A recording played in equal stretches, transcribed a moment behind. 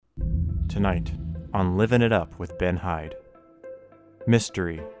Tonight, on Living It Up with Ben Hyde.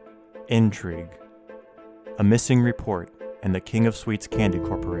 Mystery, intrigue, a missing report, and the King of Sweets Candy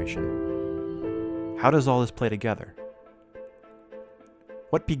Corporation. How does all this play together?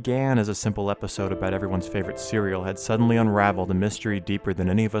 What began as a simple episode about everyone's favorite cereal had suddenly unraveled a mystery deeper than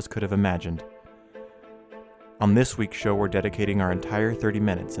any of us could have imagined. On this week's show, we're dedicating our entire 30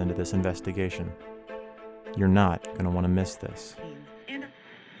 minutes into this investigation. You're not going to want to miss this.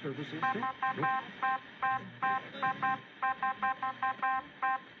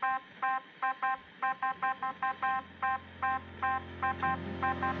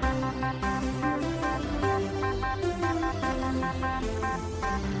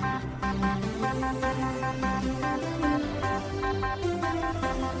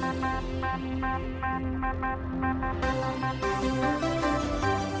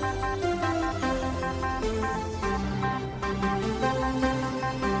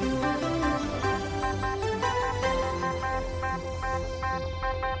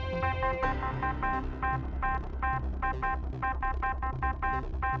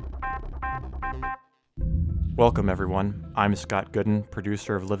 Welcome, everyone. I'm Scott Gooden,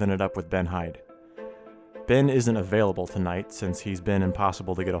 producer of Living It Up with Ben Hyde. Ben isn't available tonight since he's been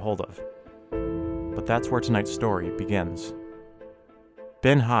impossible to get a hold of. But that's where tonight's story begins.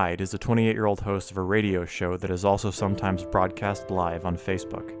 Ben Hyde is a 28-year-old host of a radio show that is also sometimes broadcast live on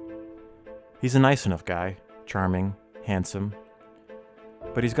Facebook. He's a nice enough guy, charming, handsome,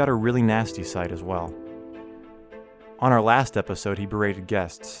 but he's got a really nasty side as well. On our last episode, he berated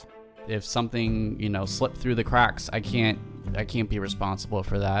guests. If something, slipped through the cracks, I can't be responsible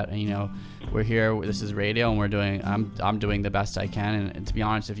for that. And, we're here, this is radio, and I'm doing the best I can. And to be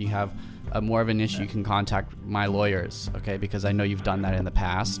honest, if you have more of an issue, you can contact my lawyers, okay? Because I know you've done that in the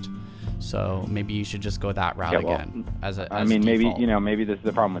past. So maybe you should just go that route again. Maybe this is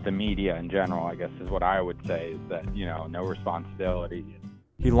the problem with the media in general, I guess, is what I would say, is that, no responsibility.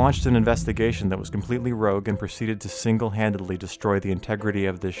 He launched an investigation that was completely rogue and proceeded to single-handedly destroy the integrity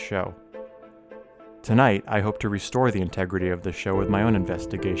of this show. Tonight, I hope to restore the integrity of the show with my own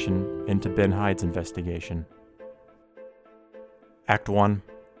investigation into Ben Hyde's investigation. Act 1.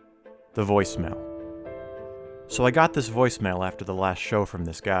 The voicemail. So I got this voicemail after the last show from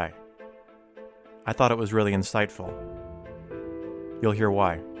this guy. I thought it was really insightful. You'll hear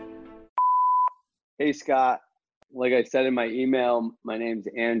why. Hey, Scott. Like I said in my email, my name's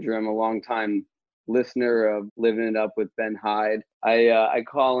Andrew. I'm a longtime listener of Living It Up with Ben Hyde. I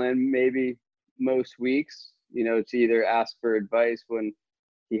call in maybe most weeks, to either ask for advice when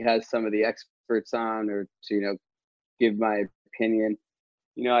he has some of the experts on, or to, give my opinion.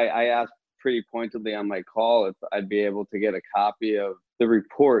 I asked pretty pointedly on my call if I'd be able to get a copy of the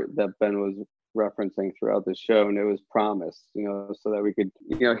report that Ben was referencing throughout the show, and it was promised, so that we could,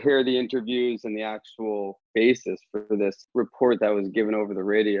 hear the interviews and the actual basis for this report that was given over the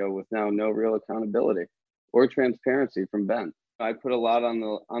radio with now no real accountability or transparency from Ben. I put a lot on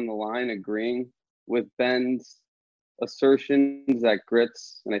the line, agreeing with Ben's assertions that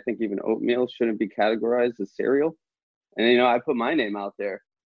grits, and I think even oatmeal, shouldn't be categorized as cereal. And, I put my name out there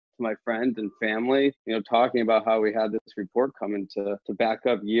to my friends and family, talking about how we had this report coming to back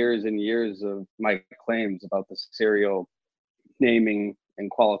up years and years of my claims about the cereal naming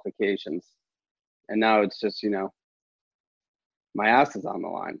and qualifications. And now it's just, my ass is on the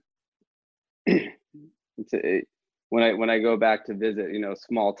line. When I go back to visit,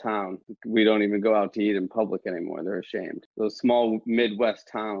 small town, we don't even go out to eat in public anymore. They're ashamed. Those small Midwest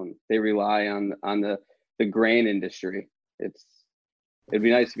towns, they rely on the grain industry. It'd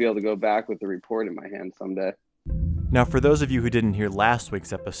be nice to be able to go back with the report in my hand someday. Now, for those of you who didn't hear last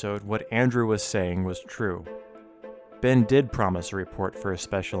week's episode, what Andrew was saying was true. Ben did promise a report for a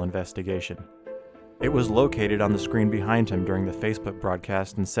special investigation. It was located on the screen behind him during the Facebook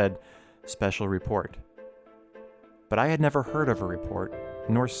broadcast and said, "Special report." But I had never heard of a report,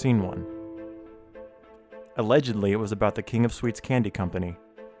 nor seen one. Allegedly, it was about the King of Sweets Candy Company.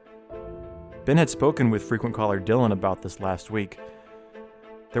 Ben had spoken with frequent caller Dylan about this last week.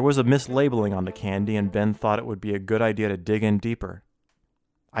 There was a mislabeling on the candy, and Ben thought it would be a good idea to dig in deeper.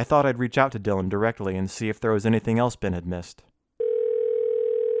 I thought I'd reach out to Dylan directly and see if there was anything else Ben had missed.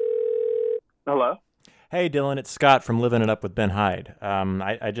 Hello? Hey, Dylan, it's Scott from Living It Up with Ben Hyde.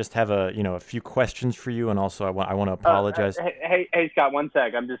 I just have a few questions for you, and also I want to apologize. Hey, Scott, one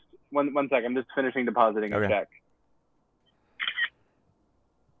sec. I'm just finishing depositing a check.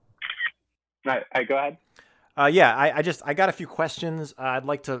 All right, go ahead. I got a few questions I'd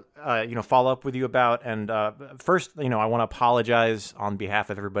like to follow up with you about. And first, I want to apologize on behalf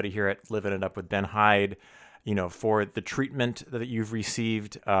of everybody here at Living It Up with Ben Hyde. for the treatment that you've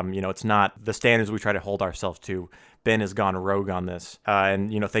received. It's not the standards we try to hold ourselves to. Ben has gone rogue on this.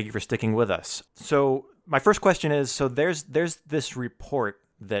 And thank you for sticking with us. So my first question is, so there's this report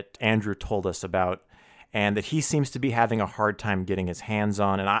that Andrew told us about, and that he seems to be having a hard time getting his hands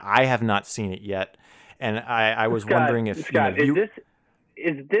on, and I have not seen it yet. And I was wondering if Scott,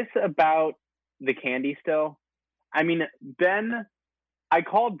 is this about the candy still? I mean, Ben, I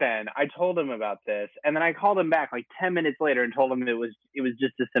called Ben. I told him about this, and then I called him back like 10 minutes later and told him it was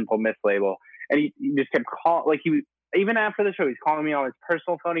just a simple mislabel. And he just kept calling, like even after the show, he's calling me on his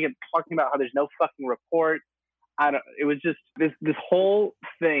personal phone. He kept talking about how there's no fucking report. It was just this whole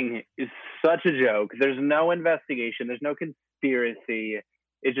thing is such a joke. There's no investigation. There's no conspiracy.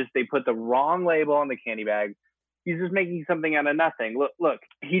 It's just they put the wrong label on the candy bag. He's just making something out of nothing. Look,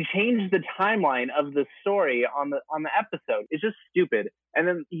 he changed the timeline of the story on the episode. It's just stupid. And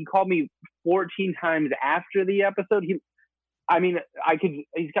then he called me 14 times after the episode. He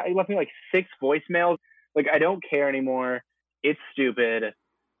left me like 6 voicemails. Like, I don't care anymore. It's stupid.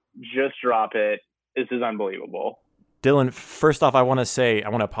 Just drop it. This is unbelievable. Dylan, first off, I want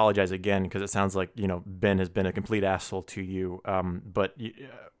to apologize again, because it sounds like, Ben has been a complete asshole to you. But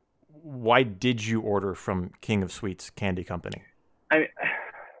why did you order from King of Sweets Candy Company?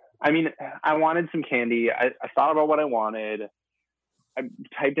 I mean, I wanted some candy. I thought about what I wanted. I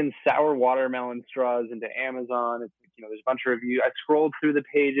typed in sour watermelon straws into Amazon. It's, there's a bunch of reviews. I scrolled through the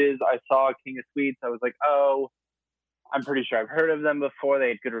pages. I saw King of Sweets. I was like, oh, I'm pretty sure I've heard of them before. They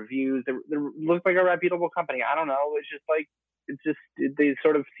had good reviews. They looked like a reputable company. I don't know. They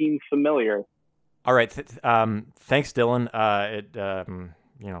sort of seem familiar. All right. Thanks, Dylan.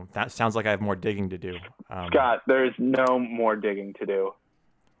 That sounds like I have more digging to do. Scott, there's no more digging to do.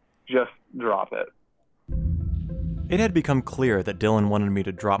 Just drop it. It had become clear that Dylan wanted me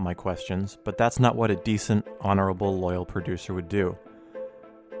to drop my questions, but that's not what a decent, honorable, loyal producer would do.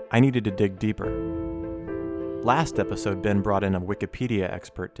 I needed to dig deeper. Last episode, Ben brought in a Wikipedia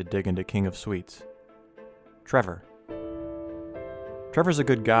expert to dig into King of Sweets. Trevor. Trevor's a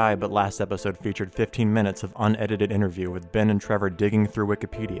good guy, but last episode featured 15 minutes of unedited interview with Ben and Trevor digging through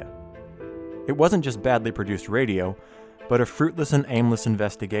Wikipedia. It wasn't just badly produced radio, but a fruitless and aimless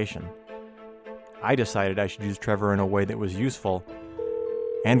investigation. I decided I should use Trevor in a way that was useful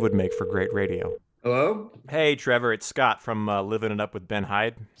and would make for great radio. Hello? Hey, Trevor, it's Scott from Living It Up with Ben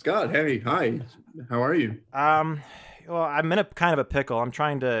Hyde. Scott, hey, hi. How are you? Well, I'm in a kind of a pickle. I'm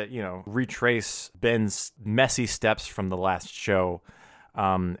trying to, retrace Ben's messy steps from the last show.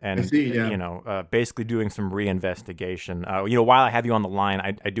 Basically doing some reinvestigation. While I have you on the line,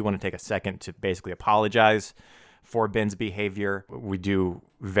 I do want to take a second to basically apologize for Ben's behavior. We do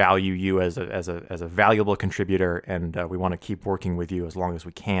value you as a valuable contributor, and we want to keep working with you as long as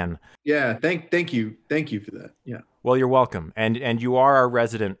we can. Yeah, thank you for that. Yeah. Well, you're welcome, and you are our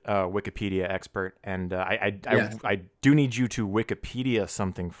resident Wikipedia expert, and I do need you to Wikipedia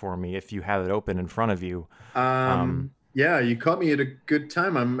something for me if you have it open in front of you. Yeah, you caught me at a good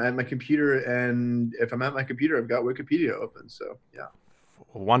time. I'm at my computer, and if I'm at my computer, I've got Wikipedia open. So yeah.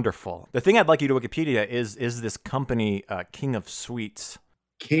 Wonderful. The thing I'd like you to Wikipedia is this company, King of Sweets.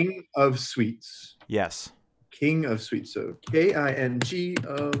 King of Sweets. Yes. King of Sweets. So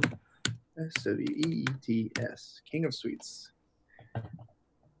KINGOFSWEETS. King of Sweets.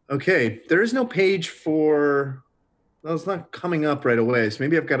 Okay, there is no page for. Well, it's not coming up right away, so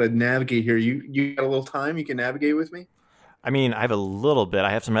maybe I've got to navigate here. You got a little time? You can navigate with me? I mean, I have a little bit. I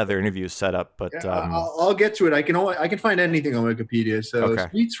have some other interviews set up, but I'll get to it. I can find anything on Wikipedia. So okay.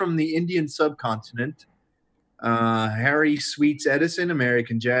 Sweets from the Indian subcontinent. Harry Sweets Edison,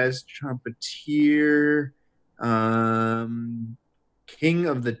 American jazz trumpeter. King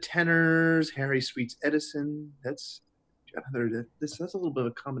of the tenors, Harry Sweets Edison. That's a little bit of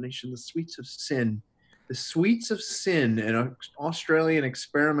a combination. The Sweets of Sin. The Sweets of Sin, an Australian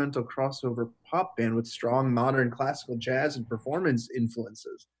experimental crossover pop band with strong modern classical jazz and performance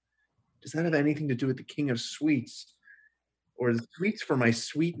influences. Does that have anything to do with the King of Sweets? Or the Sweets for My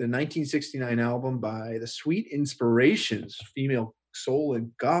Sweet, the 1969 album by the Sweet Inspirations, female soul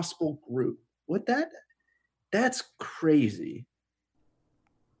and gospel group. That's crazy.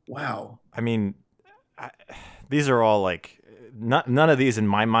 Wow. I mean, these are all like, none of these in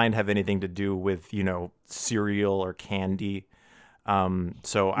my mind have anything to do with, cereal or candy.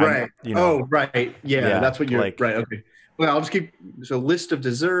 So right. Right. Yeah, that's what you're like, right. Okay. Well, I'll just keep. So list of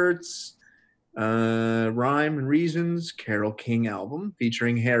desserts, Rhyme and Reasons, Carole King album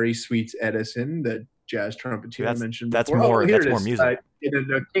featuring Harry Sweets Edison, the jazz trumpeter I mentioned before. That's more music.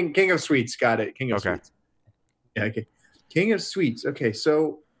 King of Sweets. Got it. King of Sweets. Yeah. Okay. King of Sweets. Okay.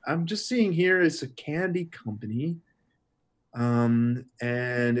 So I'm just seeing here it's a candy company. And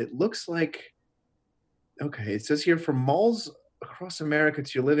it looks like, okay, it says here from malls across America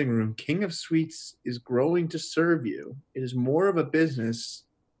to your living room, King of Sweets is growing to serve you. It is more of a business.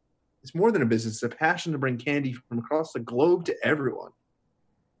 It's more than a business. It's a passion to bring candy from across the globe to everyone.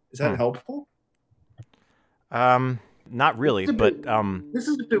 Is that helpful? Not really, but this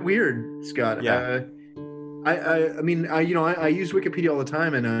is a bit weird, Scott. Yeah. I mean, I use Wikipedia all the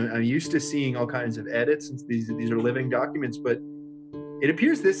time, and I'm used to seeing all kinds of edits since these are living documents. But it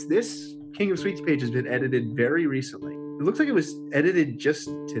appears this King of Sweets page has been edited very recently. It looks like it was edited just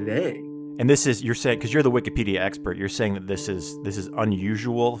today. And this is, you're saying, because you're the Wikipedia expert, you're saying that this is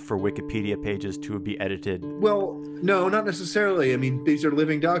unusual for Wikipedia pages to be edited? Well, no, not necessarily. I mean, these are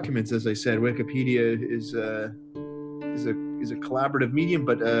living documents, as I said. Wikipedia is a collaborative medium,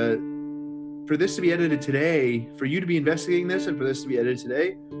 but for this to be edited today, for you to be investigating this, and for this to be edited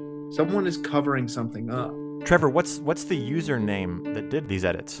today, someone is covering something up. Trevor, what's the username that did these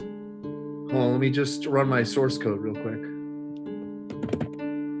edits? Hold on, let me just run my source code real quick.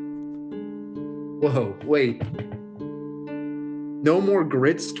 Whoa, wait. No More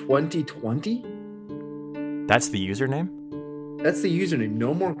Grits 2020? That's the username? That's the username,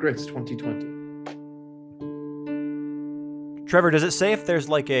 No More Grits 2020. Trevor, does it say if there's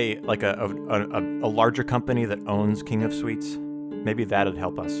like a larger company that owns King of Sweets? Maybe that'd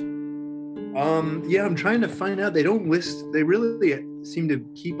help us. Yeah, I'm trying to find out. They don't list. They really seem to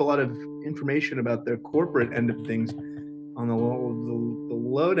keep a lot of information about their corporate end of things on the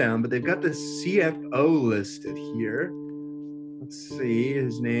lowdown, but they've got the CFO listed here. Let's see.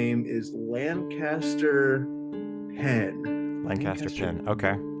 His name is Lancaster Penn. Lancaster Penn.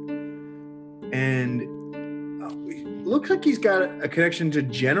 Okay. And looks like he's got a connection to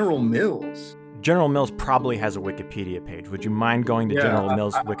General Mills. General Mills probably has a Wikipedia page. Would you mind going to General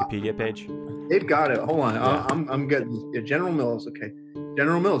Mills' Wikipedia page? They've got it. Hold on. Yeah. I'm getting General Mills. Okay.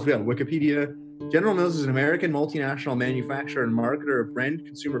 General Mills. We got Wikipedia. General Mills is an American multinational manufacturer and marketer of branded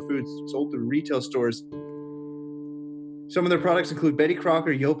consumer foods sold through retail stores. Some of their products include Betty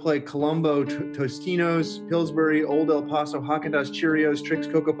Crocker, Yoplait, Colombo, Tostinos, Pillsbury, Old El Paso, Haagen-Dazs, Cheerios, Trix,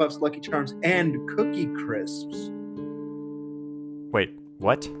 Cocoa Puffs, Lucky Charms, and Cookie Crisps. Wait,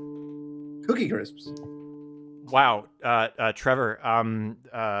 what? Cookie Crisps. Wow, Trevor.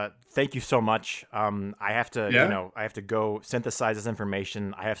 Thank you so much. I have to, I have to go synthesize this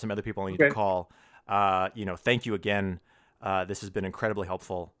information. I have some other people I need to call. Thank you again. This has been incredibly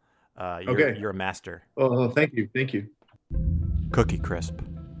helpful. You're a master. Oh, thank you. Cookie Crisp.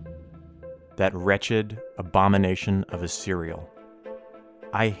 That wretched abomination of a cereal.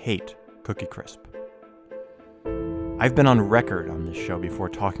 I hate Cookie Crisp. I've been on record on this show before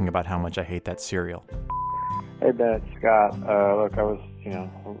talking about how much I hate that cereal. Hey, Ben, it's Scott. Look, I was,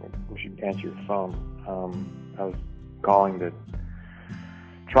 we should answer your phone. I was calling to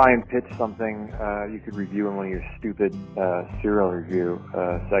try and pitch something you could review in one of your stupid cereal review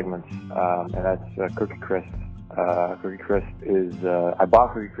segments, and that's Cookie Crisp. Cookie Crisp is, I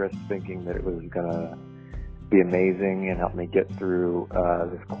bought Cookie Crisp thinking that it was going to be amazing and help me get through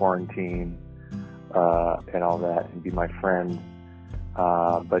this quarantine and all that and be my friend.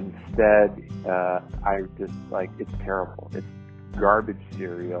 But instead, I just it's terrible. It's garbage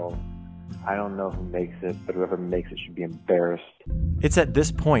cereal. I don't know who makes it, but whoever makes it should be embarrassed. It's at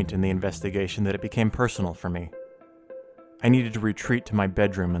this point in the investigation that it became personal for me. I needed to retreat to my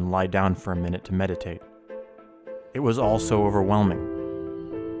bedroom and lie down for a minute to meditate. It was all so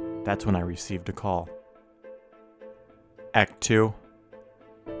overwhelming. That's when I received a call. Act 2,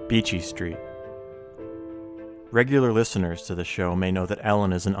 Beachy Street. Regular listeners to the show may know that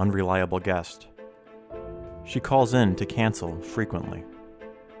Ellen is an unreliable guest. She calls in to cancel frequently,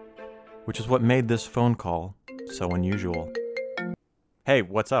 which is what made this phone call so unusual. Hey,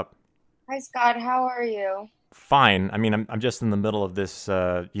 what's up? Hi, Scott. How are you? Fine. I mean, I'm just in the middle of this,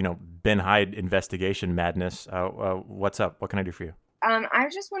 Ben Hyde investigation madness. What's up? What can I do for you? I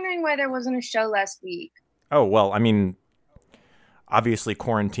was just wondering why there wasn't a show last week. Oh, well, I mean, obviously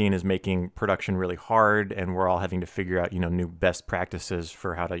quarantine is making production really hard, and we're all having to figure out, new best practices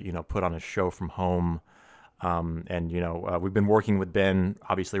for how to, put on a show from home. We've been working with Ben,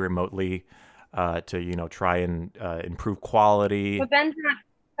 obviously remotely, to, try and improve quality. But Ben's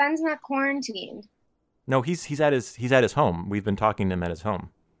not quarantined. No, he's at his home. We've been talking to him at his home.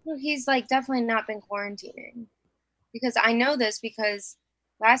 Well, he's definitely not been quarantining, because I know this because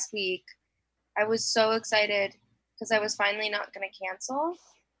last week I was so excited because I was finally not going to cancel.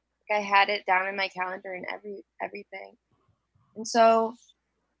 I had it down in my calendar and everything, and so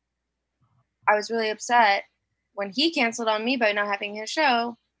I was really upset when he canceled on me by not having his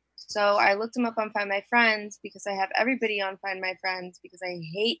show, So I looked him up on Find My Friends because I have everybody on Find My Friends because I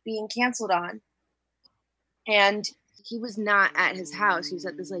hate being canceled on. And he was not at his house. He was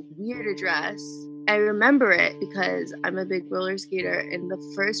at this like weird address. I remember it because I'm a big roller skater, and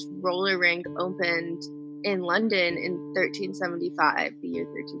the first roller rink opened in London in 1375, the year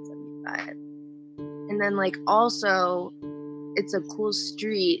 1375. And then like also it's a cool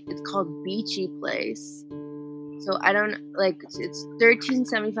street. It's called Beachy Place. So I don't like, it's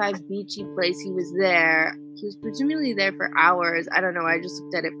 1375 Beachy Place. He was there. He was presumably there for hours. I don't know. I just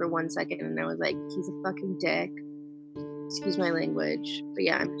looked at it for 1 second and I was like, he's a fucking dick. Excuse my language. But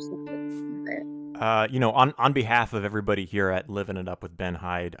yeah, I'm just looking at it. On behalf of everybody here at Living It Up with Ben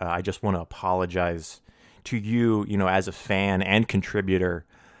Hyde, I just want to apologize to you, as a fan and contributor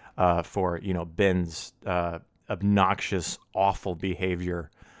for, Ben's obnoxious, awful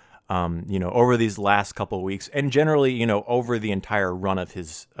behavior, over these last couple of weeks, and generally, over the entire run of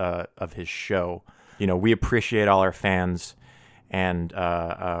his show. We appreciate all our fans, and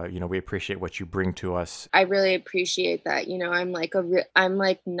we appreciate what you bring to us. I really appreciate that. I'm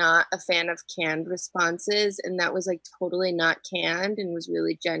like not a fan of canned responses, and that was like totally not canned and was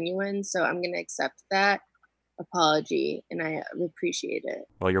really genuine. So I'm gonna accept that apology, and I appreciate it.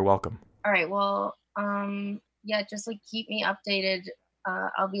 Well, you're welcome. All right. Well, yeah, just like keep me updated.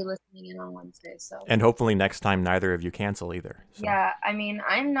 I'll be listening in on Wednesday. And hopefully next time neither of you cancel either. So. Yeah, I mean,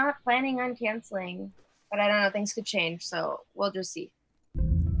 I'm not planning on canceling, but I don't know, things could change, so we'll just see.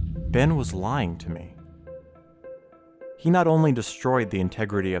 Ben was lying to me. He not only destroyed the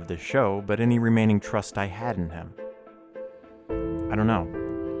integrity of the show, but any remaining trust I had in him. I don't know.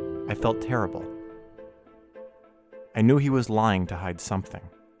 I felt terrible. I knew he was lying to hide something.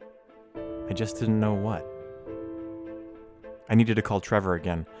 I just didn't know what. I needed to call Trevor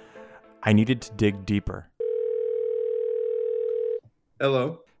again. I needed to dig deeper.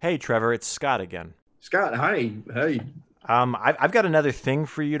 Hello. Hey, Trevor, it's Scott again. Scott, hi. Hey. I've got another thing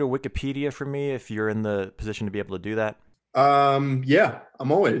for you to Wikipedia for me if you're in the position to be able to do that. Yeah,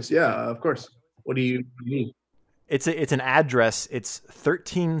 I'm always. Yeah, of course. What do you need? It's an address. It's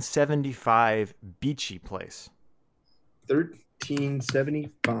 1375 Beachy Place.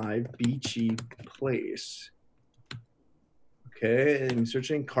 1375 Beachy Place. Okay, I'm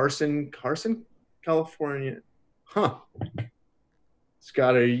searching Carson, California. Huh.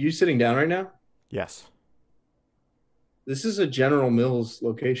 Scott, are you sitting down right now? Yes. This is a General Mills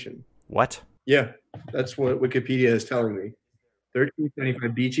location. What? Yeah, that's what Wikipedia is telling me.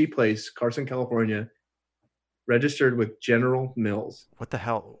 1375 Beachy Place, Carson, California. Registered with General Mills. What the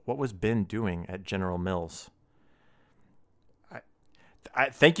hell? What was Ben doing at General Mills? I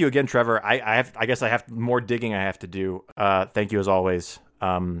thank you again, Trevor. I guess I have more digging I have to do. Thank you as always.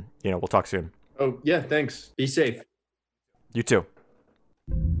 We'll talk soon. Oh yeah, thanks. Be safe. You too.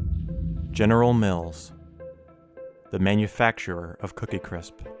 General Mills, the manufacturer of Cookie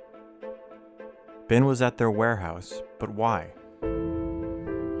Crisp. Ben was at their warehouse, but why?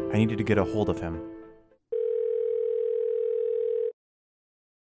 I needed to get a hold of him.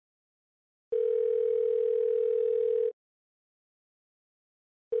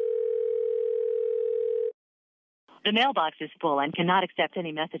 The mailbox is full and cannot accept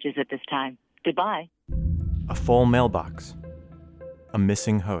any messages at this time. Goodbye. A full mailbox. A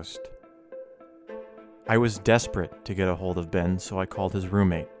missing host. I was desperate to get a hold of Ben, so I called his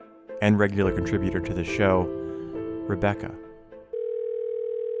roommate and regular contributor to the show, Rebecca.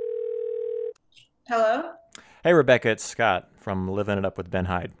 Hello? Hey, Rebecca, it's Scott from Living It Up with Ben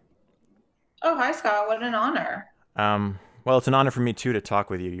Hyde. Oh, hi, Scott. What an honor. Well, it's an honor for me, too, to talk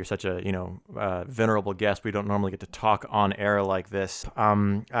with you. You're such a, venerable guest. We don't normally get to talk on air like this.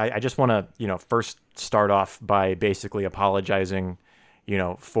 I just want to, first start off by basically apologizing,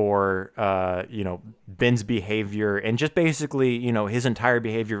 for, Ben's behavior and just basically, his entire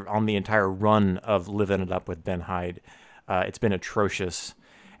behavior on the entire run of Living It Up with Ben Hyde. It's been atrocious.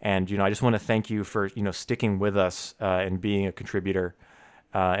 And, I just want to thank you for, sticking with us and being a contributor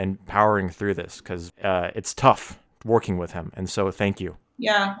and powering through this because it's tough working with him. And so thank you.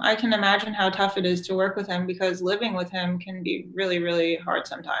 Yeah, I can imagine how tough it is to work with him because living with him can be really, really hard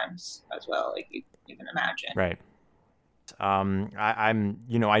sometimes as well. Like you can imagine. Right. I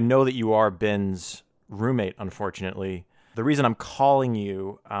know that you are Ben's roommate, unfortunately. The reason I'm calling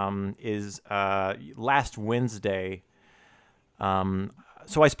you is last Wednesday.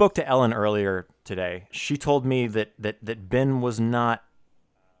 So I spoke to Ellen earlier today. She told me that Ben was not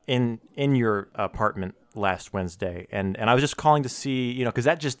in your apartment last Wednesday, and I was just calling to see, because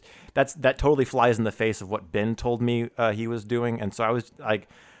that totally flies in the face of what Ben told me he was doing, and so I was like,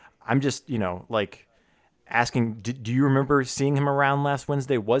 I'm just asking, do you remember seeing him around last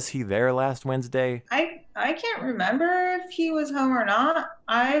Wednesday? Was he there last Wednesday? I can't remember if he was home or not.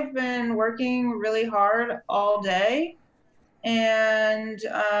 I've been working really hard all day, and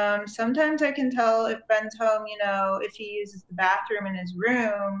sometimes I can tell if Ben's home. If he uses the bathroom in his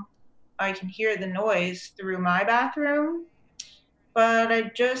room, I can hear the noise through my bathroom. But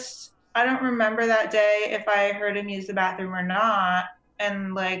I don't remember that day if I heard him use the bathroom or not.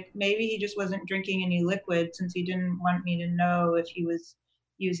 And maybe he just wasn't drinking any liquid since he didn't want me to know if he was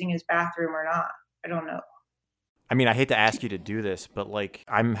using his bathroom or not. I don't know. I mean, I hate to ask you to do this, but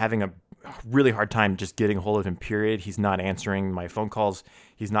I'm having a really hard time just getting a hold of him, period. He's not answering my phone calls.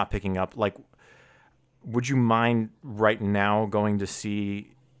 He's not picking up. Would you mind right now going to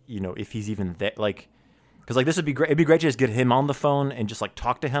see, if he's even there? Because this would be great. It'd be great to just get him on the phone and just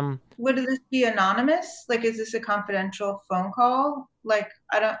talk to him. Would this be anonymous? Is this a confidential phone call?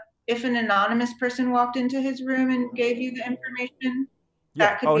 If an anonymous person walked into his room and gave you the information.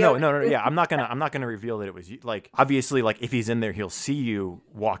 Yeah. Oh, no. Yeah. I'm not gonna reveal that it was you. Obviously, if he's in there, he'll see you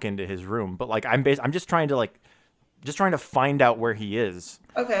walk into his room. But I'm just trying to find out where he is.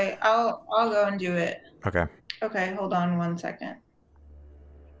 Okay. I'll go and do it. Okay. Okay. Hold on 1 second.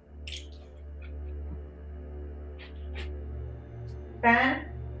 Ben?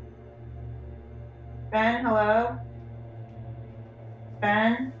 Ben, hello?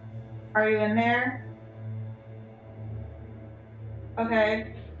 Ben? Are you in there?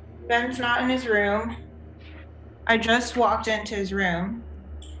 Okay. Ben's not in his room. I just walked into his room.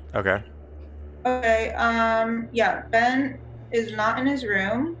 Okay. Okay, yeah, Ben is not in his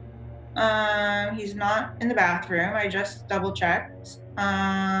room. He's not in the bathroom. I just double checked.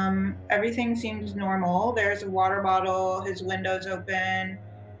 Everything seems normal. There's a water bottle, his window's open,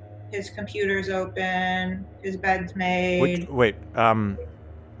 his computer's open, his bed's made. Wait,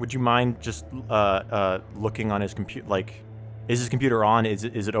 would you mind just looking on his computer? Is his computer on? Is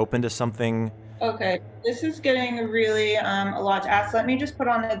it open to something? Okay, this is getting really a lot to ask. Let me just put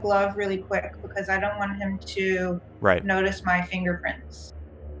on a glove really quick because I don't want him to notice my fingerprints.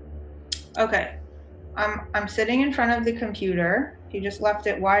 Okay, I'm sitting in front of the computer. He just left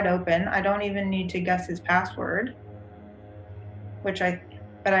it wide open. I don't even need to guess his password, but I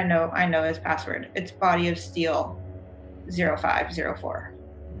know his password. It's Body of Steel 0504.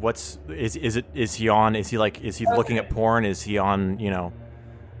 Is he on? Is he looking at porn? Is he on,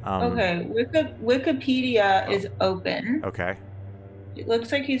 Okay, Wikipedia is open. Okay. It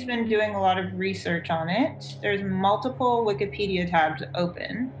looks like he's been doing a lot of research on it. There's multiple Wikipedia tabs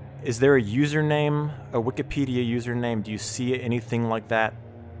open. Is there a username, a Wikipedia username? Do you see anything like that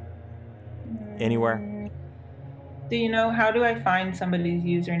anywhere? Do you know, how do I find somebody's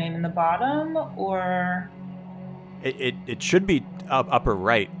username in the bottom, or? It should be upper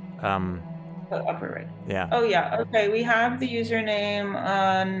right. Upper right. Yeah. Oh yeah. Okay, we have the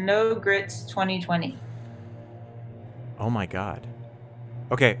username No Grits 2020. Oh my God.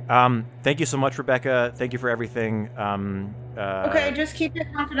 Okay. Thank you so much, Rebecca. Thank you for everything. Okay, just keep it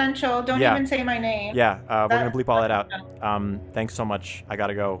confidential. Don't even say my name. Yeah. We're gonna bleep all that out. Thanks so much. I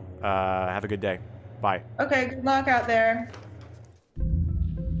gotta go. Have a good day. Bye. Okay. Good luck out there.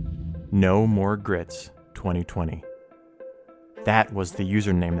 No More Grits 2020. That was the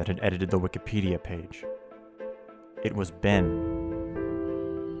username that had edited the Wikipedia page. It was Ben.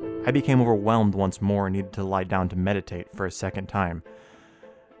 I became overwhelmed once more and needed to lie down to meditate for a second time.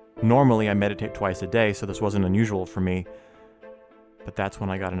 Normally, I meditate twice a day, so this wasn't unusual for me, but that's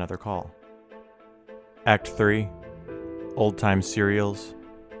when I got another call. Act 3, Old-Time Serials,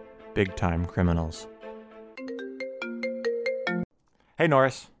 Big-Time Criminals. Hey,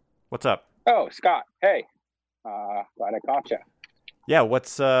 Norris. What's up? Oh, Scott. Hey. Glad I caught you. Yeah,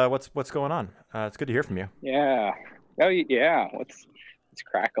 what's going on? It's good to hear from you. Yeah. Oh, yeah. What's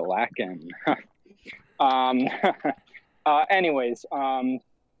crack-a-lackin'? Anyways,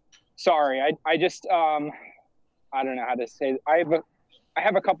 sorry. I just I don't know how to say. I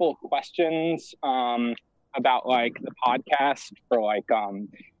have a couple of questions about the podcast for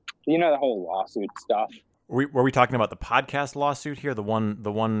the whole lawsuit stuff. Were we talking about the podcast lawsuit here? The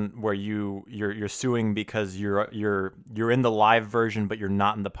one where you're suing because you're in the live version, but you're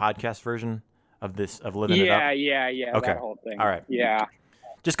not in the podcast version of Living It Up? Yeah. Okay. That whole thing. All right. Yeah.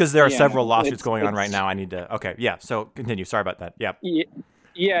 Just because there are several lawsuits going on right now, I need to. Okay. Yeah. So continue. Sorry about that. Yeah.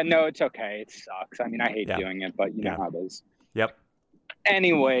 Yeah. No, it's okay. It sucks. I mean, I hate doing it, but you know how it is. Yep.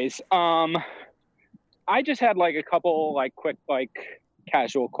 Anyways, I just had a couple quick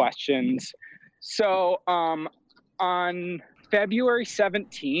casual questions. So, on February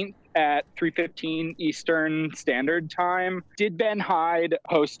 17th at 3:15 Eastern Standard Time, did Ben Hyde,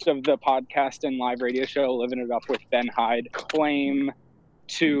 host of the podcast and live radio show Living It Up with Ben Hyde, claim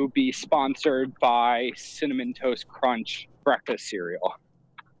to be sponsored by Cinnamon Toast Crunch breakfast cereal?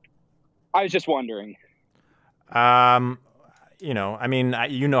 I was just wondering. You know, I mean,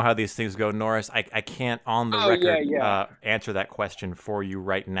 you know how these things go, Norris. I can't on the record answer that question for you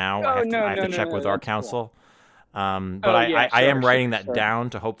right now. I have to check with our counsel. Cool. But I am writing that down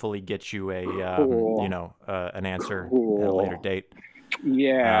to hopefully get you a cool. An answer cool. at a later date.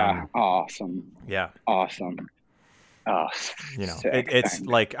 Yeah, awesome. Yeah, awesome. Oh, you know, sick, it's thanks.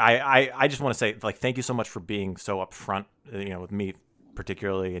 like I just want to say, like, thank you so much for being so upfront, you know, with me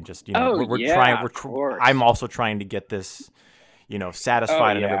particularly, and just, you know, we're trying. I'm also trying to get this, you know,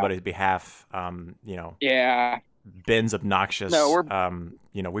 satisfied on everybody's behalf. You know, Ben's obnoxious. No,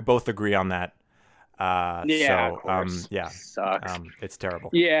 you know, we both agree on that. Of course. Sucks. It's terrible.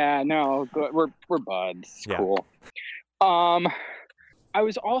 Yeah, no, we're buds. Yeah. Cool. I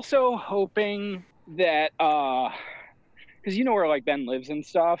was also hoping that because you know where like Ben lives and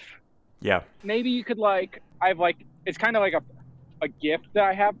stuff. Yeah. Maybe you could it's kind of like a gift that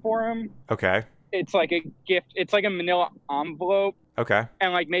I have for him. Okay. It's like a gift. It's like a manila envelope. Okay.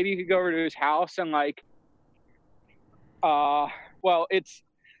 And like maybe you could go over to his house and like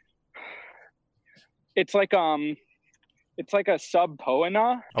it's like a sub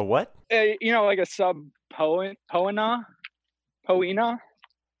poena. A what? You know, like a sub poena,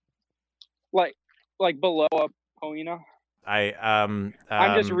 like below a poena. I'm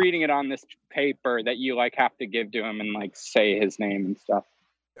just reading it on this paper that you like have to give to him and like say his name and stuff.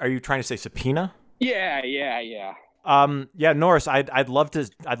 Are you trying to say subpoena? Yeah. Yeah, Norris, I'd love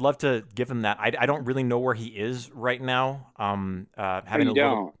to give him that. I don't really know where he is right now. Having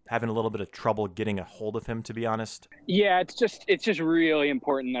a little bit of trouble getting a hold of him, to be honest. Yeah, it's just really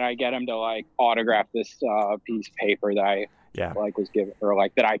important that I get him to like autograph this piece of paper that I was given, or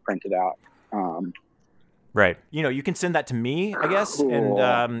like that I printed out. Right. You know, you can send that to me, I guess. Cool.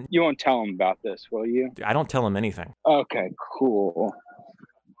 And you won't tell him about this, will you? I don't tell him anything. Okay, cool.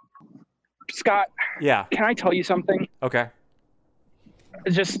 Scott. Yeah. Can I tell you something? Okay.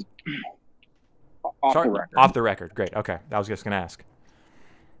 Just off the record. Off the record. Great. Okay. I was just going to ask.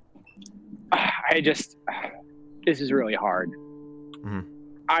 This is really hard. Mm-hmm.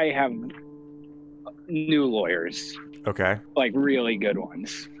 I have new lawyers. Okay. Like really good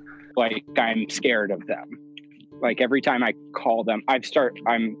ones. Like I'm scared of them. Like every time I call them, I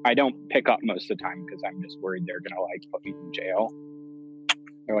don't pick up most of the time because I'm just worried they're gonna like put me in jail.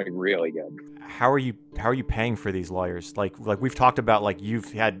 They're like really good. How are you paying for these lawyers? Like we've talked about, like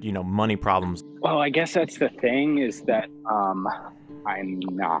you've had, you know, money problems. Well, I guess that's the thing, is that I'm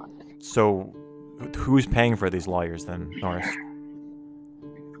not. So who's paying for these lawyers then, Norris?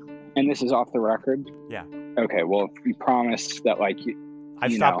 And this is off the record? Yeah. Okay, well, if you promise that like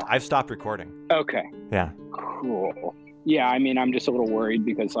I've stopped recording. Okay. Yeah. Cool. Yeah, I mean, I'm just a little worried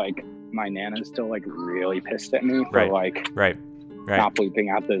because like my Nana's still like really pissed at me for right. Not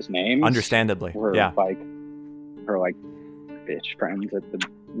bleeping out those names. Understandably. Or, yeah. Like her like bitch friends at the,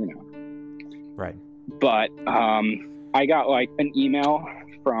 you know. Right. But I got like an email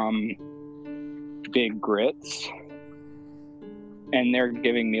from Big Grits, and they're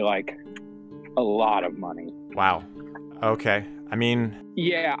giving me like a lot of money. Wow. Okay. I mean,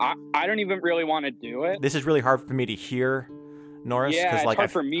 yeah, I don't even really want to do it. This is really hard for me to hear, Norris. Yeah, it's like, hard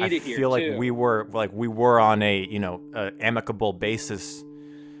for me to hear. I feel like we were on a, you know, amicable basis.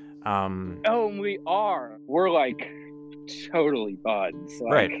 Oh, we are. We're like totally buds.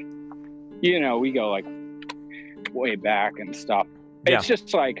 Like, right. You know, we go like way back and stuff. Yeah. It's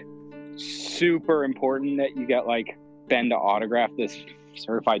just like super important that you get like Ben to autograph this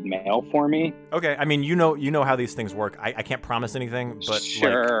certified mail for me. Okay, I mean, you know how these things work. I can't promise anything, but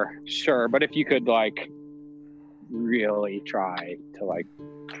sure. But if you could like really try to like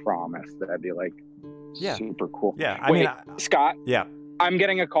promise, that'd be like super cool. Yeah, I mean, Scott. Yeah, I'm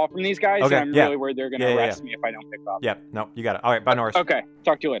getting a call from these guys, and I'm really worried they're gonna arrest me if I don't pick up. Yeah, no, you got it. All right, bye, Norris. Okay,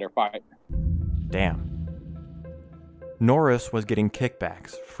 talk to you later. Bye. Damn. Norris was getting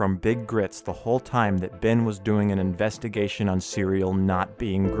kickbacks from Big Grits the whole time that Ben was doing an investigation on cereal not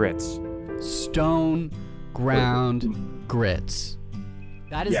being grits. Stone ground grits.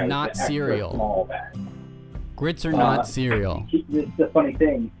 That is not cereal. Grits are not cereal. The funny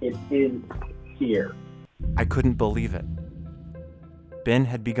thing, it is here. I couldn't believe it. Ben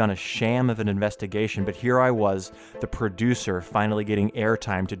had begun a sham of an investigation, but here I was, the producer, finally getting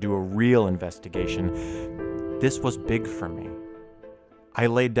airtime to do a real investigation. This was big for me. I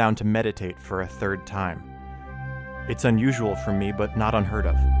laid down to meditate for a third time. It's unusual for me, but not unheard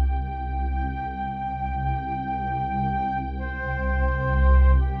of.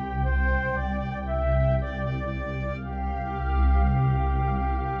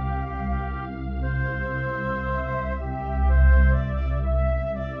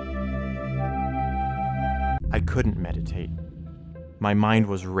 I couldn't meditate. My mind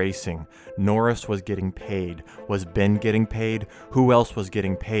was racing. Norris was getting paid. Was Ben getting paid? Who else was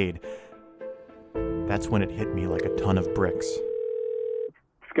getting paid? That's when it hit me like a ton of bricks.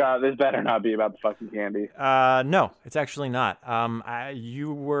 Scott, this better not be about the fucking candy. No, it's actually not.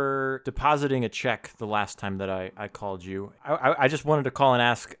 You were depositing a check the last time that I called you. I just wanted to call and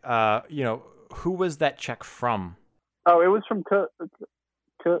ask, who was that check from? Oh, it was from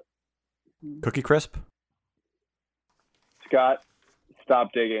Cookie Crisp? Scott,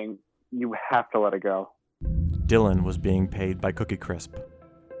 stop digging. You have to let it go. Dylan was being paid by Cookie Crisp.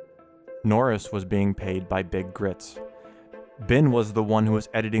 Norris was being paid by Big Grits. Ben was the one who was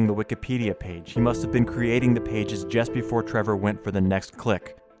editing the Wikipedia page. He must have been creating the pages just before Trevor went for the next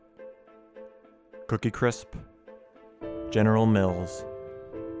click. Cookie Crisp, General Mills,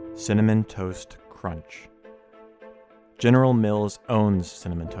 Cinnamon Toast Crunch. General Mills owns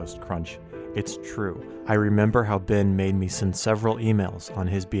Cinnamon Toast Crunch. It's true. I remember how Ben made me send several emails on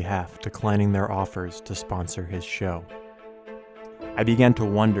his behalf declining their offers to sponsor his show. I began to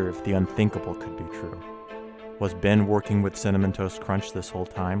wonder if the unthinkable could be true. Was Ben working with Cinnamon Toast Crunch this whole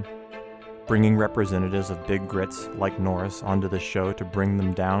time? Bringing representatives of Big Grits like Norris onto the show to bring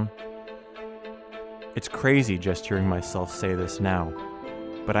them down? It's crazy just hearing myself say this now,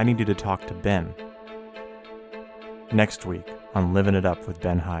 but I needed to talk to Ben. Next week on Living It Up with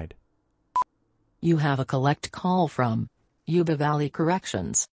Ben Hyde. You have a collect call from Yuba Valley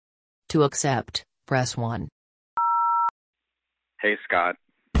Corrections. To accept, press 1. Hey, Scott.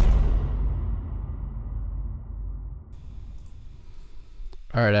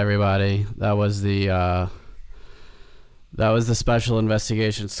 All right, everybody. That was the special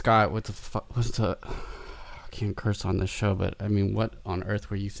investigation. Scott, what the I can't curse on this show, but I mean, what on earth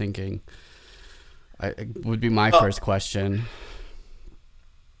were you thinking? Would be my first question.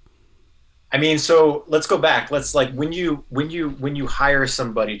 I mean, so let's go back. Let's when you hire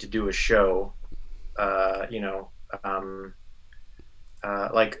somebody to do a show, I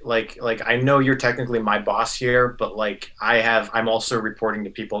know you're technically my boss here, but I'm also reporting to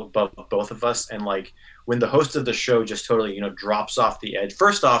people above both of us, and when the host of the show just totally drops off the edge.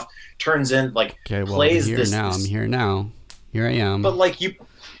 First off, turns in plays this. I'm here now. Here I am. But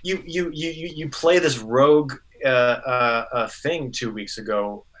you play this rogue thing 2 weeks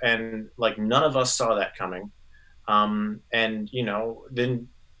ago, and none of us saw that coming, and then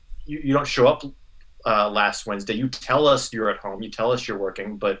you don't show up last Wednesday. You tell us you're at home, you tell us you're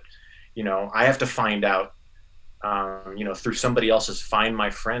working, but I have to find out through somebody else's Find My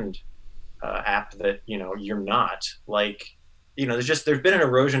Friend app that you're not. There's been an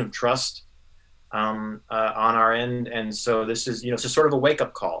erosion of trust on our end, and so this is it's a sort of a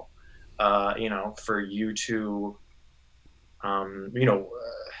wake-up call for you to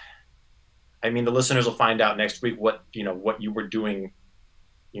the listeners will find out next week what you were doing,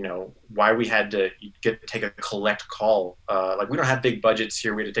 why we had to take a collect call. We don't have big budgets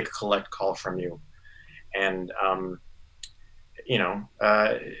here. We had to take a collect call from you. And,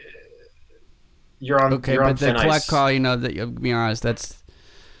 you're on, okay, you're but on the thin collect ice. call, to be honest,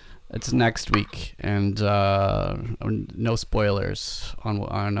 it's next week, and no spoilers on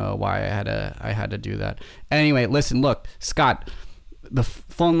why I had to do that. Anyway, listen, look, Scott, the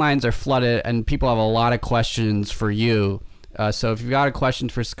phone lines are flooded, and people have a lot of questions for you. So if you've got a question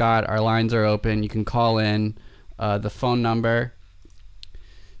for Scott, our lines are open. You can call in. The phone number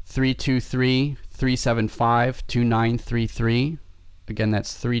 323-375-2933. Again,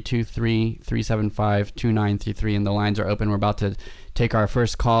 that's 323-375-2933, and the lines are open. We're about to take our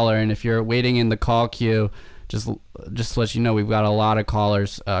first caller, and if you're waiting in the call queue, just to let you know, we've got a lot of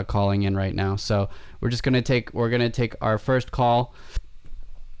callers calling in right now. So we're gonna take our first call.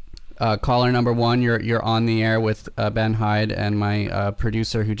 Caller number 1, you're on the air with Ben Hyde and my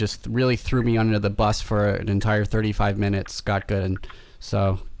producer, who just really threw me under the bus for an entire 35 minutes, Scott Gooden.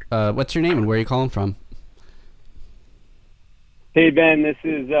 So, what's your name and where are you calling from? Hey, Ben, this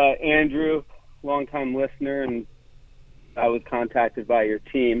is Andrew, longtime listener, and I was contacted by your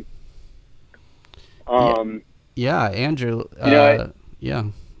team. Yeah, Andrew. Yeah,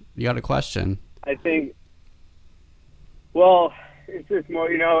 you got a question? I think, well, it's just more,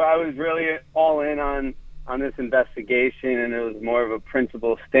 I was really all in on this investigation, and it was more of a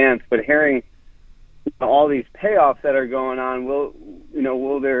principle stance. But hearing all these payoffs that are going on, will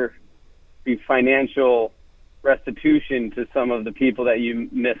there be financial restitution to some of the people that you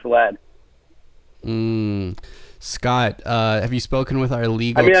misled. Scott, have you spoken with our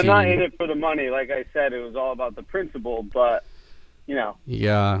legal I mean, team? I'm not in it for the money. Like I said, it was all about the principle, but, you know.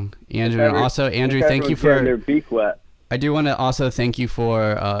 Yeah. Andrew, and also, Andrew, thank you for... their beak wet. I do want to also thank you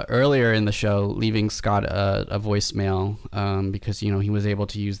for earlier in the show leaving Scott a voicemail because, you know, he was able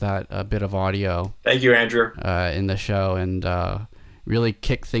to use that bit of audio. Thank you, Andrew. In the show and really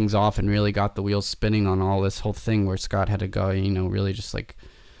kicked things off and really got the wheels spinning on all this whole thing where Scott had to go, you know, really just like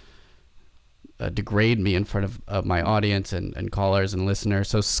degrade me in front of my audience and callers and listeners.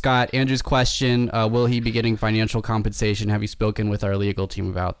 So Scott, Andrew's question, will he be getting financial compensation? Have you spoken with our legal team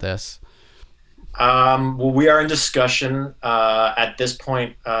about this? Well, we are in discussion at this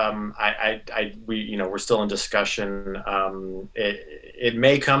point. We're still in discussion. It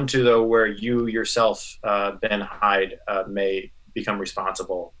may come to though where you yourself, Ben Hyde, may become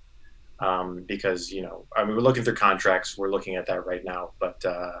responsible because we're looking through contracts. We're looking at that right now, but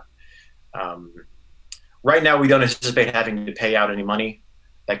right now we don't anticipate having to pay out any money.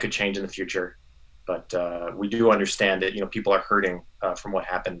 That could change in the future. But we do understand that people are hurting from what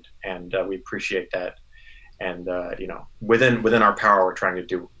happened, and we appreciate that. And within our power, we're trying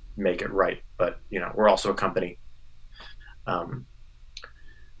to make it right. But we're also a company.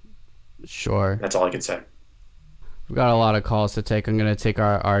 Sure. That's all I can say. We've got a lot of calls to take. I'm going to take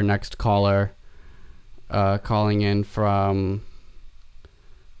our next caller, calling in from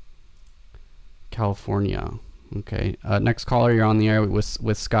California. Okay. Next caller, you're on the air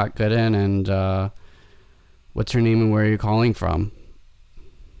with Scott Gooden, and what's your name and where are you calling from?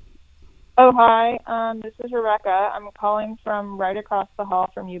 Oh, hi. This is Rebecca. I'm calling from right across the hall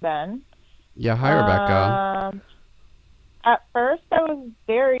from you, Ben. Yeah, hi, Rebecca. At first, I was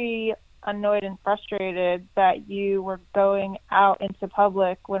very annoyed and frustrated that you were going out into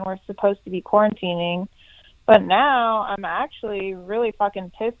public when we're supposed to be quarantining. But now I'm actually really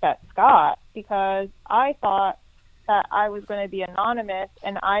fucking pissed at Scott because I thought that I was going to be anonymous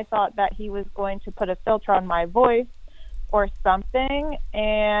and I thought that he was going to put a filter on my voice or something.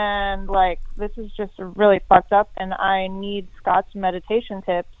 And this is just really fucked up and I need Scott's meditation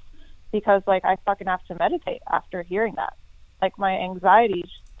tips because I fucking have to meditate after hearing that. My anxiety's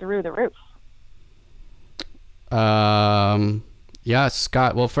through the roof. Yeah,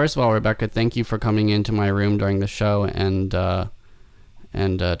 Scott. Well, first of all, Rebecca, thank you for coming into my room during the show and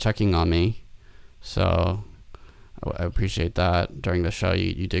checking on me. So I appreciate that. During the show,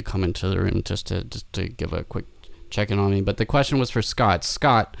 you did come into the room just to give a quick check-in on me. But the question was for Scott.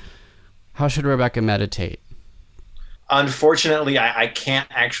 Scott, how should Rebecca meditate? Unfortunately, I can't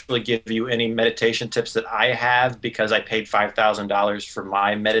actually give you any meditation tips that I have because I paid $5,000 for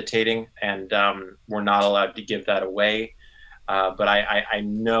my meditating, and we're not allowed to give that away. But I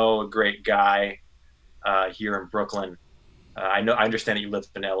know a great guy here in Brooklyn. I understand that you live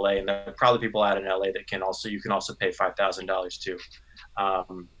in LA, and there are probably people out in LA that you can also pay $5,000 to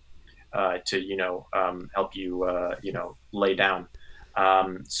help you lay down.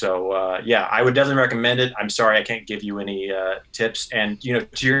 I would definitely recommend it. I'm sorry I can't give you any tips. And to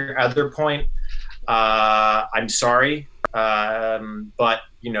your other point, I'm sorry, but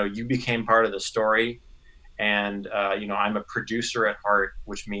you became part of the story. And, I'm a producer at heart,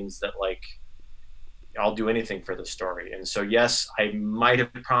 which means that I'll do anything for the story. And so, yes, I might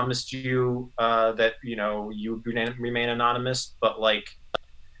have promised you that, you remain anonymous, but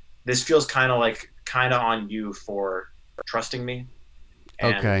this feels kind of on you for trusting me.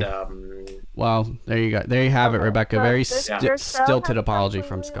 And, okay. Well, there you go. There you have it, Rebecca. Very stilted apology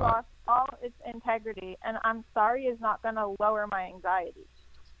from Scott. Lost all its integrity, and I'm sorry is not going to lower my anxiety.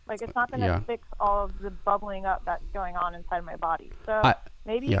 It's not going to fix all of the bubbling up that's going on inside my body. So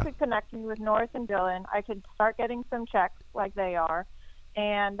maybe you could connect me with Norris and Dylan. I could start getting some checks like they are,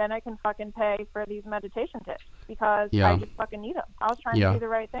 and then I can fucking pay for these meditation tips because I just fucking need them. I was trying to do the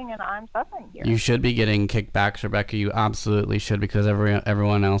right thing, and I'm suffering here. You should be getting kickbacks, Rebecca. You absolutely should because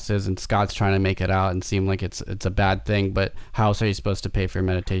everyone else is, and Scott's trying to make it out and seem like it's a bad thing. But how else are you supposed to pay for your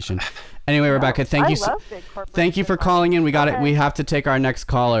meditation? Anyway, Rebecca, thank you for calling in. We got it. We have to take our next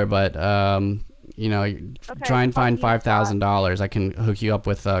caller, but try and find $5,000. I can hook you up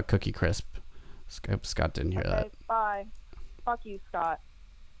with Cookie Crisp. Scott didn't hear that. Bye. Fuck you, Scott.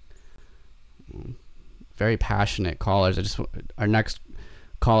 Very passionate callers. Our next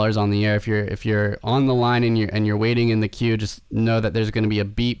caller's on the air. If you're on the line and you're waiting in the queue, just know that there's going to be a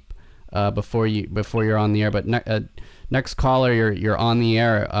beep before you're on the air. But next caller, you're on the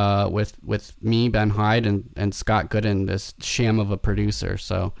air with me, Ben Hyde, and Scott Gooden, this sham of a producer.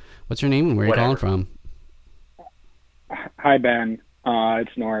 So, what's your name and where are you calling from? Hi, Ben.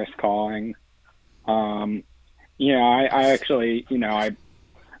 It's Norris calling. I actually,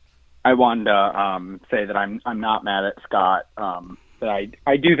 I wanted to say that I'm not mad at Scott. That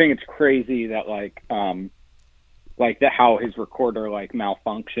I do think it's crazy that like that how his recorder like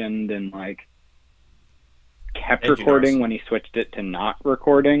malfunctioned and like kept recording when he switched it to not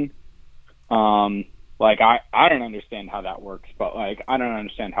recording. Like I don't understand how that works, but like I don't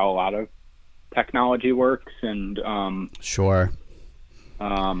understand how a lot of technology works, and sure.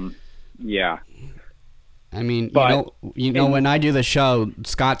 Yeah. I mean, when I do the show,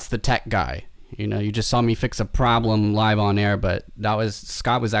 Scott's the tech guy. You just saw me fix a problem live on air, but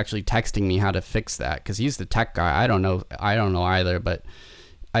Scott was actually texting me how to fix that because he's the tech guy. I don't know either, but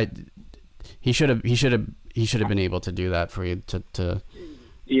he should have been able to do that for you to.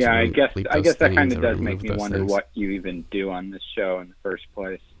 Yeah, I guess that kind of does remove make me those wonder things. what you even do on this show in the first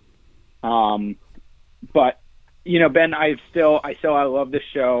place. But Ben, I love this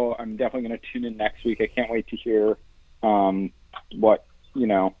show. I'm definitely going to tune in next week. I can't wait to hear what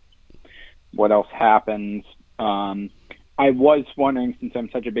else happens. I was wondering, since I'm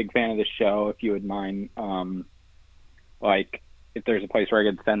such a big fan of the show, if you would mind, like if there's a place where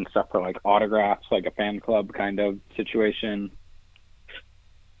I could send stuff for like autographs, like a fan club kind of situation.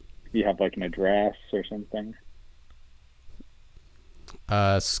 You have like an address or something?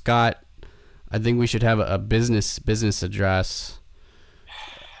 Scott, I think we should have a business address.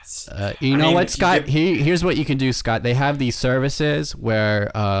 What, Scott? Here's what you can do, Scott. They have these services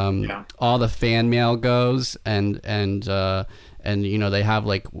where all the fan mail goes, and they have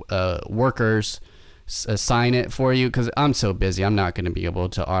like workers sign it for you. Because I'm so busy, I'm not going to be able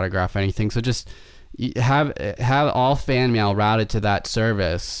to autograph anything. So just have all fan mail routed to that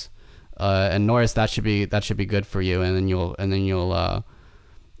service. And Norris, that should be good for you, and then you'll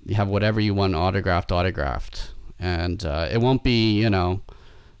you have whatever you want autographed, and it won't be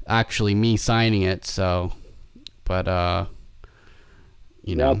actually me signing it. So, but that's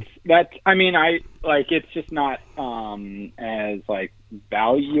I mean I like it's just not as like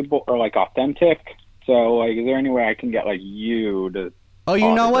valuable or like authentic. So like, is there any way I can get like you to? Oh,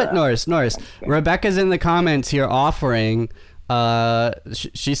 you know what, Norris, Rebecca's in the comments here offering.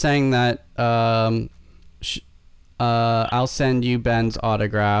 She's saying that I'll send you Ben's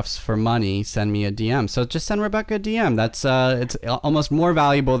autographs for money. Send me a DM. So just send Rebecca a DM. That's it's almost more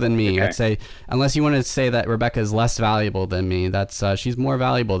valuable than me. Okay. I'd say, unless you want to say that Rebecca is less valuable than me. That's she's more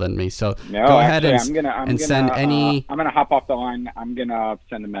valuable than me. So go ahead and send any. I'm gonna hop off the line. I'm gonna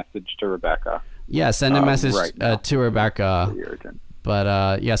send a message to Rebecca. Yeah, send a message right to Rebecca.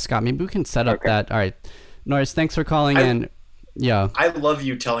 But yeah, Scott, maybe we can set up that. All right, Norris, thanks for calling in. Yeah, I love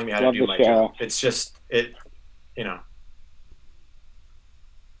you telling me how to do my job. It's just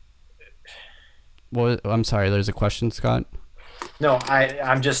Well, I'm sorry. There's a question, Scott. No,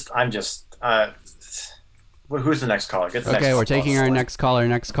 I'm just. Who's the next caller? Get the okay, we're taking our next caller.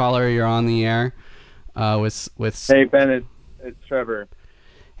 Next caller, you're on the air. With. Hey Ben, it's Trevor.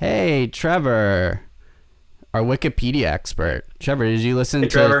 Hey Trevor, our Wikipedia expert. Trevor, did you listen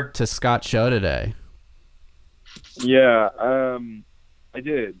to Scott's show today? Yeah, I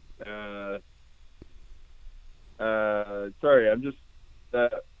did. Sorry, I'm just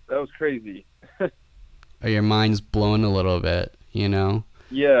that was crazy. Oh, your mind's blown a little bit,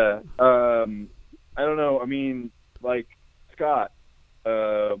 Yeah, I don't know. I mean, like Scott,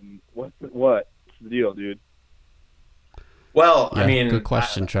 what's the deal, dude? Well, yeah, I mean, good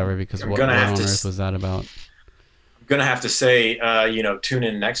question, Trevor. Because what on earth was that about? I'm gonna have to say, tune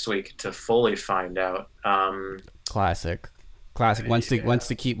in next week to fully find out. Classic. Wants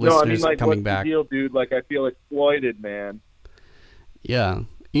to keep listeners coming back. The deal, dude? Like, I feel exploited, man. Yeah,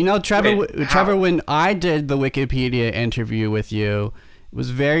 Trevor. When I did the Wikipedia interview with you, it was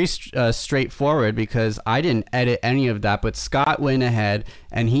very straightforward because I didn't edit any of that. But Scott went ahead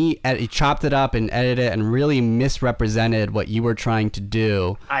and he chopped it up and edited it and really misrepresented what you were trying to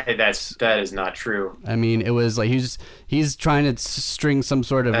do. That is not true. I mean, it was like he's trying to string some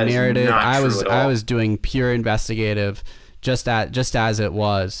sort of narrative. I was doing pure investigative, just as it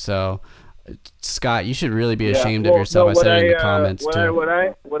was. So, Scott, you should really be ashamed of yourself. I said it in the comments too. What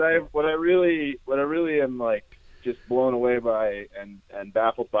I really am like just blown away by and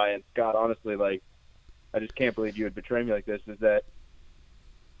baffled by, and Scott, honestly, like, I just can't believe you would betray me like this, is that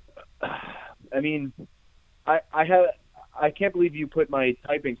I mean, I can't believe you put my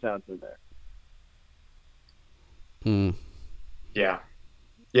typing sounds in there.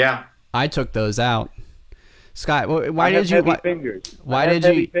 Yeah. I took those out. Scott, why I did you? Heavy fingers. Why did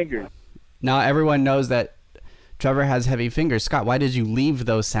you? Fingers. Now everyone knows that Trevor has heavy fingers. Scott, why did you leave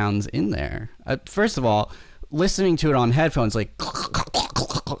those sounds in there? First of all, listening to it on headphones, like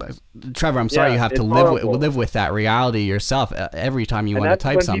Trevor, I'm sorry Yeah, you have to it's live horrible. with that reality yourself every time you And want to that's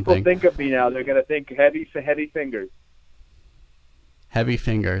type when something. people think of me now. They're gonna think heavy fingers. Heavy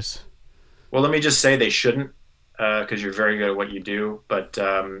fingers. Well, let me just say they shouldn't, because you're very good at what you do. But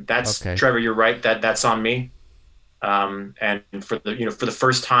that's Okay. Trevor. You're right. That's on me. And for the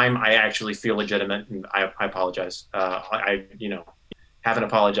first time, I actually feel legitimate, and I apologize. I haven't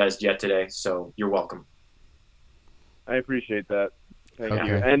apologized yet today, so you're welcome. I appreciate that. Thank Okay.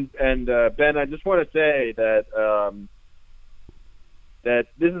 you. And Ben, I just want to say that that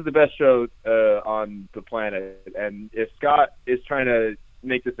this is the best show on the planet. And if Scott is trying to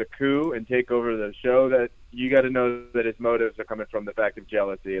make this a coup and take over the show, that you got to know that his motives are coming from the fact of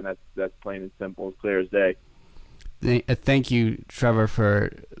jealousy, and that's plain and simple, clear as day. Thank you, Trevor, for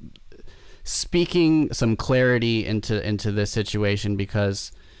speaking some clarity into this situation,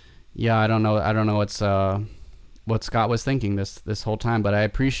 because I don't know what Scott was thinking this whole time, but I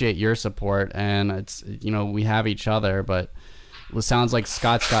appreciate your support, and it's we have each other, but it sounds like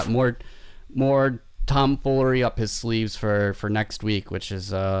Scott's got more tomfoolery up his sleeves for next week, which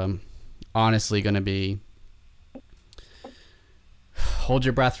is honestly going to be. Hold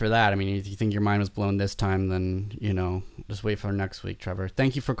your breath for that. I mean, if you think your mind was blown this time, then, just wait for next week, Trevor.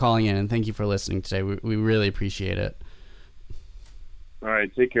 Thank you for calling in, and thank you for listening today. We really appreciate it. All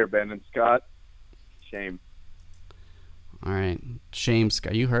right, take care, Ben and Scott. Shame. All right. Shame,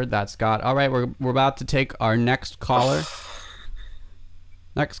 Scott. You heard that, Scott. All right, we're about to take our next caller.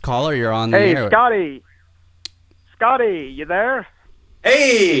 Next caller, you're on the air. Hey, Scotty, you there?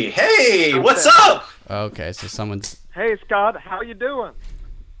 Hey, what's up? Okay, so someone's... Hey, Scott, how you doing?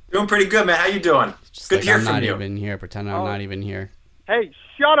 Doing pretty good, man. How you doing? Good to hear I'm from not you. even here. Pretend I'm not even here. Hey,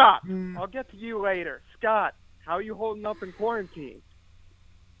 shut up. I'll get to you later. Scott, how you holding up in quarantine?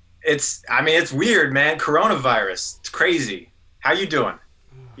 It's weird, man. Coronavirus. It's crazy. How you doing?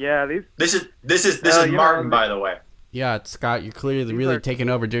 Yeah, This is Martin, by the way. Yeah, it's Scott. You're clearly really taking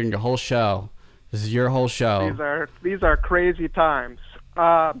over during your whole show. This is your whole show. These are crazy times.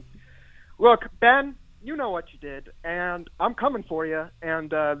 Look, Ben, you know what you did, and I'm coming for you. And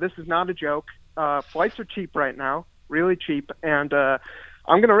this is not a joke. Flights are cheap right now, really cheap, and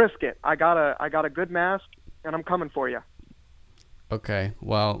I'm gonna risk it. I got a good mask, and I'm coming for you. Okay.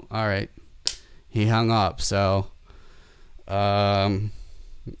 Well, all right. He hung up, so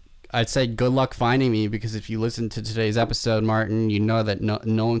I'd say good luck finding me, because if you listen to today's episode, Martin, you know that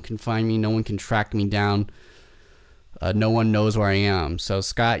no one can find me, no one can track me down. No one knows where I am. So,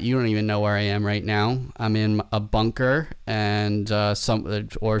 Scott, you don't even know where I am right now. I'm in a bunker, and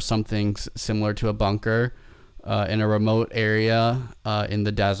something similar to a bunker in a remote area in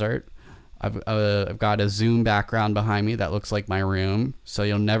the desert. I've got a Zoom background behind me that looks like my room, so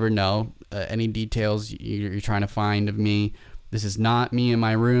you'll never know any details you're trying to find of me. This is not me in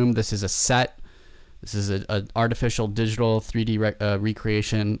my room. This is a set. This is an artificial digital 3D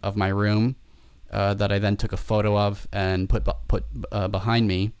recreation of my room that I then took a photo of and put behind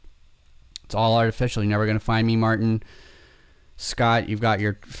me. It's all artificial. You're never going to find me, Martin. Scott, you've got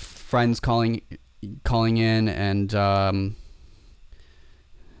your friends calling in and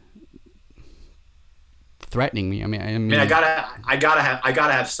threatening me. I mean, I gotta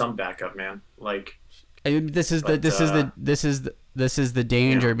have some backup, man. Like, this is the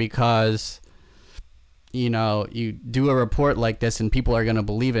danger, because you do a report like this and people are going to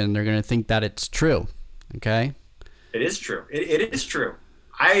believe it and they're going to think that it's true. Okay? It is true. It is true.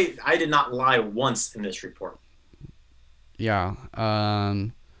 I did not lie once in this report. Yeah.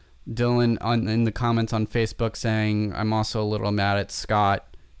 Dylan in the comments on Facebook saying, I'm also a little mad at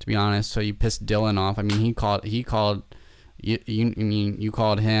Scott, to be honest. So you pissed Dylan off. I mean, you called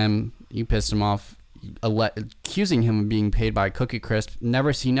him, you pissed him off, accusing him of being paid by Cookie Crisp.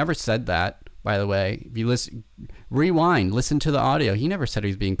 He never said that, by the way. If you listen to the audio, he never said he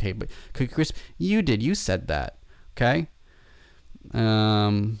was being paid by Cookie Crisp. You did. You said that. Okay.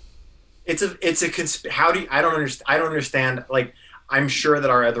 It's a I don't understand. Like, I'm sure that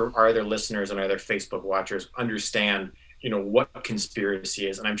our other listeners and our other Facebook watchers understand, what conspiracy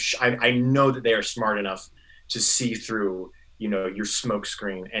is, and I know that they are smart enough to see through, your smoke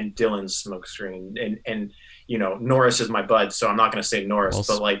screen and Dylan's smoke screen, and Norris is my bud, so I'm not going to say Norris,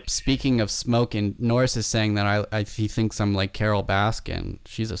 but like, speaking of smoke, and Norris is saying that he thinks I'm like Carol Baskin.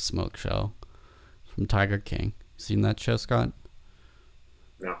 She's a smoke show from Tiger King. Seen that show, Scott?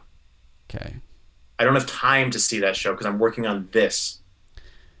 No. Okay. I don't have time to see that show because I'm working on this.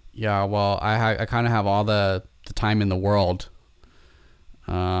 Yeah, well, I kind of have all the time in the world,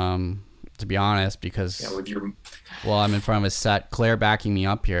 to be honest, because I'm in front of a set. Claire backing me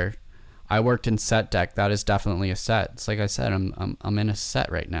up here. I worked in set deck. That is definitely a set. It's like I said, I'm in a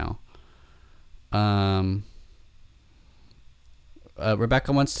set right now.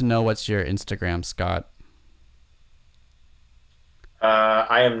 Rebecca wants to know what's your Instagram, Scott.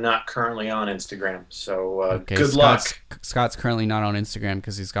 I am not currently on Instagram, so Okay, good luck. Scott's currently not on Instagram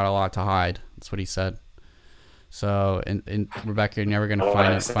because he's got a lot to hide. That's what he said. So, Rebecca, you're never going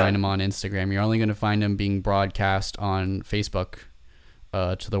to find him on Instagram. You're only going to find him being broadcast on Facebook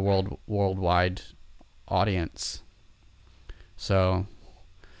to the worldwide audience. So,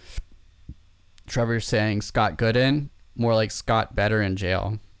 Trevor's saying Scott Gooden, more like Scott better in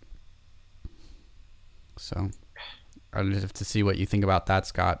jail. So, I'll just have to see what you think about that,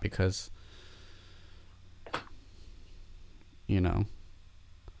 Scott, because, you know,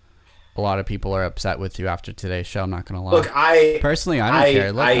 a lot of people are upset with you after today's show. I'm not gonna lie. Look, personally, I don't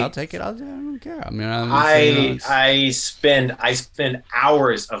care. Look, I'll take it. I don't care. I mean, I spend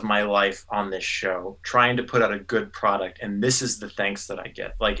hours of my life on this show trying to put out a good product, and this is the thanks that I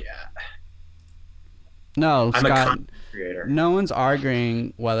get. Like, no, I'm Scott, a content creator. No one's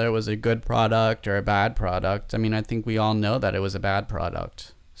arguing whether it was a good product or a bad product. I mean, I think we all know that it was a bad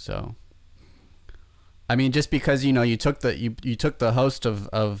product. So, I mean, just because you took the host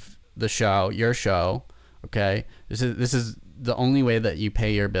of the show, your show, okay, this is the only way that you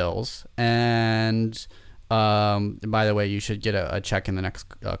pay your bills, and by the way, you should get a check in the next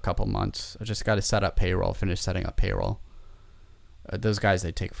couple months. I just got to finish setting up payroll. Those guys,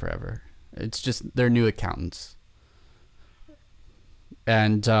 they take forever. It's just they're new accountants,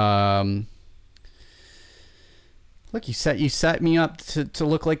 and look, you set me up to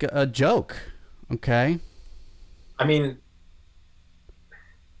look like a joke, okay? I mean,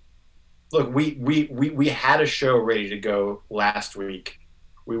 look, we had a show ready to go last week.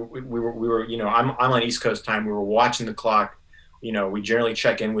 We were I'm on East Coast time. We were watching the clock. We generally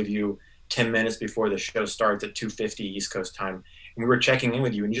check in with you 10 minutes before the show starts at 2:50 East Coast time, and we were checking in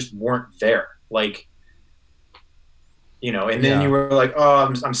with you, and you just weren't there. Like, and then you were like, "Oh,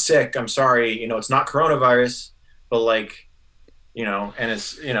 I'm sick. I'm sorry. It's not coronavirus, but like, and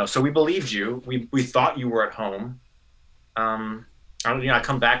it's so we believed you. We thought you were at home. I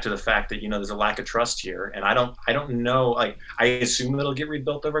come back to the fact that there's a lack of trust here, and I don't know. Like, I assume it'll get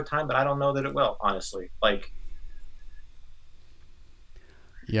rebuilt over time, but I don't know that it will, honestly. Like,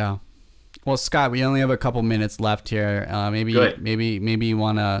 yeah. Well, Scott, we only have a couple minutes left here. Maybe you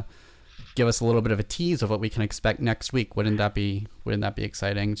want to give us a little bit of a tease of what we can expect next week. Wouldn't that be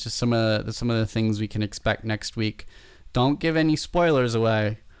exciting? Just some of the things we can expect next week. Don't give any spoilers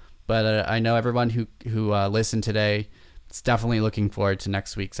away, but I know everyone who listened today, it's definitely looking forward to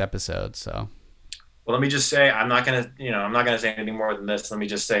next week's episode. So, well, let me just say, I'm not gonna say anything more than this. Let me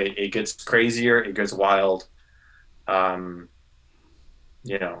just say, it gets crazier, it gets wild.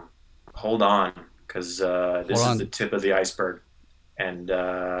 Hold on, because this is the tip of the iceberg, and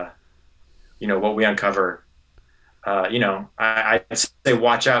what we uncover. I say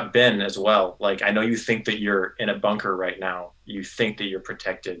watch out, Ben, as well. Like, I know you think that you're in a bunker right now. You think that you're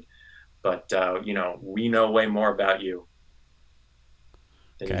protected, but we know way more about you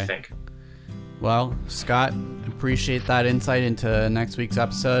than you think. Well, Scott, appreciate that insight into next week's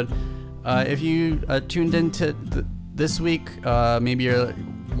episode. If you tuned into this week, maybe you're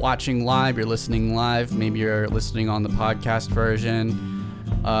watching live, you're listening live, maybe you're listening on the podcast version.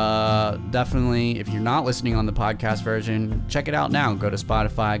 Definitely, if you're not listening on the podcast version, check it out now. Go to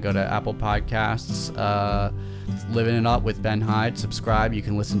Spotify, go to Apple Podcasts, Living It Up with Ben Hyde. Subscribe. You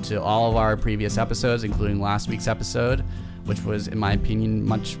can listen to all of our previous episodes, including last week's episode, which was, in my opinion,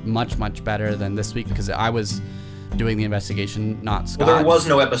 much, much, much better than this week because I was doing the investigation, not Scott. Well, there was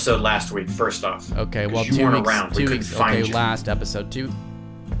no episode last week, first off. Okay, well, you weren't around. We couldn't find you. Last episode, 2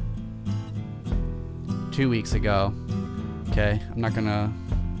 weeks ago. Okay, I'm not gonna...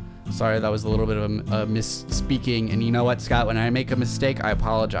 Sorry, that was a little bit of a misspeaking. And you know what, Scott? When I make a mistake, I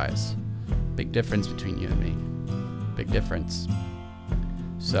apologize. Big difference between you and me. Big difference.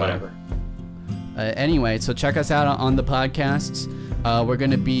 So, whatever. Anyway, so check us out on the podcasts.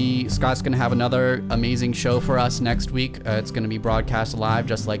 Scott's going to have another amazing show for us next week. It's going to be broadcast live,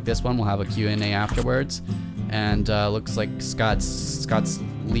 just like this one. We'll have a Q&A afterwards. And looks like Scott's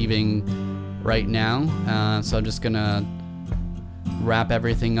leaving right now. So I'm just going to wrap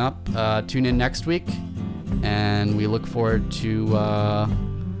everything up. Tune in next week, and we look forward to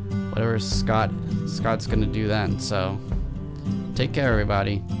whatever Scott's gonna do then. So take care,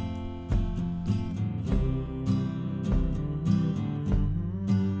 everybody.